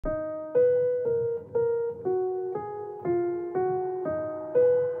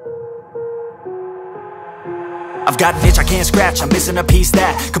I've got an itch I can't scratch, I'm missing a piece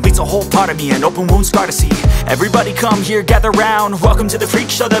that completes a whole part of me, an open wound scar to see. Everybody come here, gather round, welcome to the freak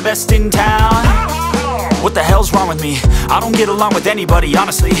show, the best in town. What the hell's wrong with me? I don't get along with anybody,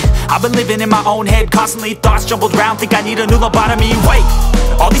 honestly. I've been living in my own head constantly, thoughts jumbled round, think I need a new lobotomy. Wait,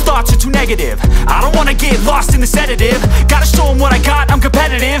 all these thoughts are too negative, I don't wanna get lost in the sedative. Gotta show them what I got, I'm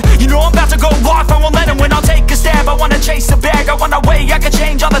competitive. You know I'm about to go off, I won't let them win, I'll take a stab. I wanna chase a bag, I want a way I can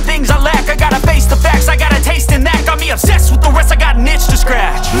change all the things I lack. I gotta face the facts, I got a taste in that. Got me obsessed with the rest, I got an itch to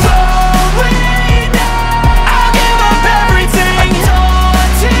scratch. Slowly now, I'll give up everything.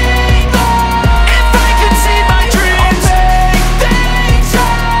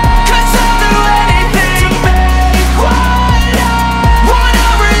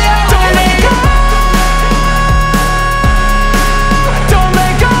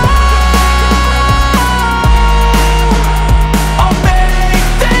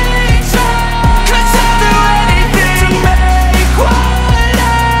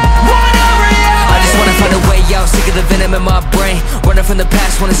 The venom in my brain, running from the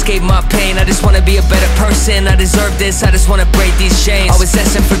past, wanna escape my pain. I just wanna be a better person, I deserve this, I just wanna break these chains. Always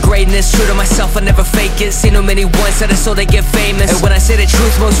asking for greatness, true to myself, I never fake it. Seen too many once that I so they get famous. And when I say the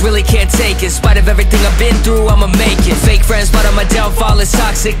truth, most really can't take it. In spite of everything I've been through, I'ma make it. Fake friends, but on my downfall is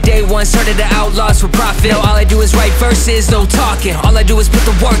toxic. Day one, started to outlaws for profit. Now all I do is write verses, no talking. All I do is put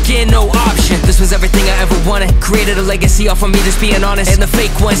the work in, no option. This was everything I ever wanted, created a legacy off of me just being honest. And the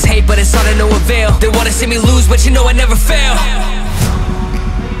fake ones hate, but it's all to no avail. They wanna see me lose, but you know I never fail.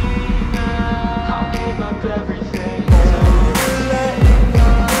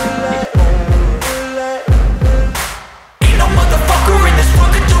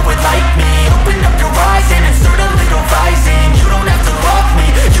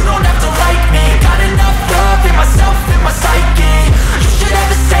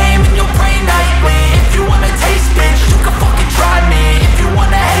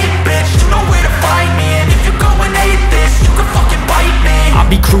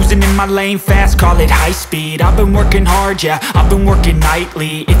 Cruising in my lane fast, call it high speed. I've been working hard, yeah, I've been working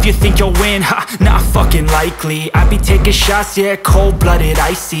nightly. If you think you'll win, ha, not fucking likely. I be taking shots, yeah, cold-blooded,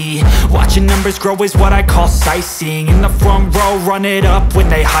 icy. Watching numbers grow is what I call sightseeing. In the front row, run it up when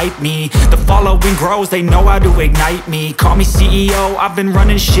they hype me. The following grows, they know how to ignite me. Call me CEO, I've been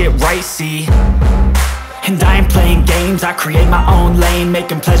running shit right, see. And I ain't playing games, I create my own lane,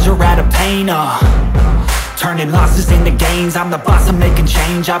 making pleasure out of pain, turning losses into gains, I'm the boss, I'm making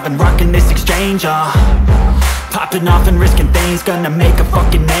change. I've been rocking this exchange, popping off and risking things, gonna make a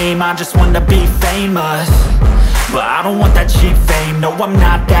fucking name. I just wanna be famous, but I don't want that cheap fame. No, I'm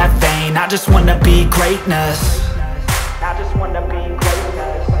not that vain, I just wanna be greatness. I just wanna be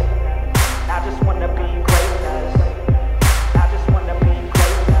greatness. I just wanna be greatness. I just wanna be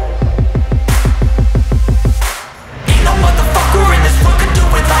greatness. Ain't no motherfucker in this world could do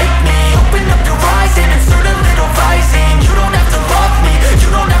it like me. Open up your eyes and insert a little rising. You don't have to love me, you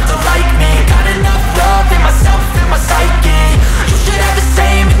don't have to like me. Got enough love in myself, in my psyche. You should have the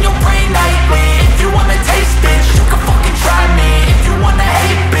same in your brain nightly. If you wanna taste, bitch, you can fucking try me. If you wanna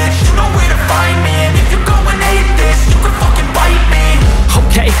hate, bitch, you know where to find me. And if you go and hate this, you can fucking bite me.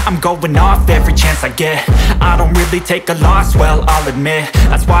 Okay, I'm going off every chance I get. I don't really take a loss, well, I'll admit.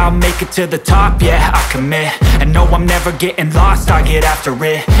 That's why I'll make it to the top, yeah, I commit. And no, I'm never getting lost, I get after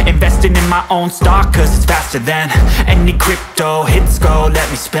it. Investing in my own stock, cause it's faster than any crypto hits go, let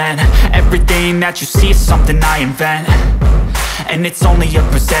me spend. Everything that you see is something I invent, and it's only a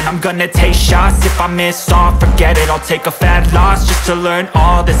percent. I'm gonna take shots, if I miss all, forget it. I'll take a fat loss just to learn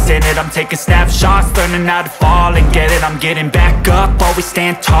all that's in it. I'm taking snapshots, learning how to fall and get it. I'm getting back up, always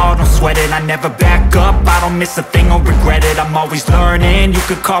stand tall, don't sweat it. I never back up, I don't miss a thing or regret it. I'm always learning, you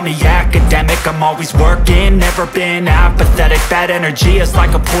could call me academic. I'm always working, never been apathetic. Bad energy is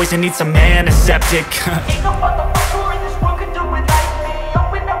like a poison, needs some antiseptic.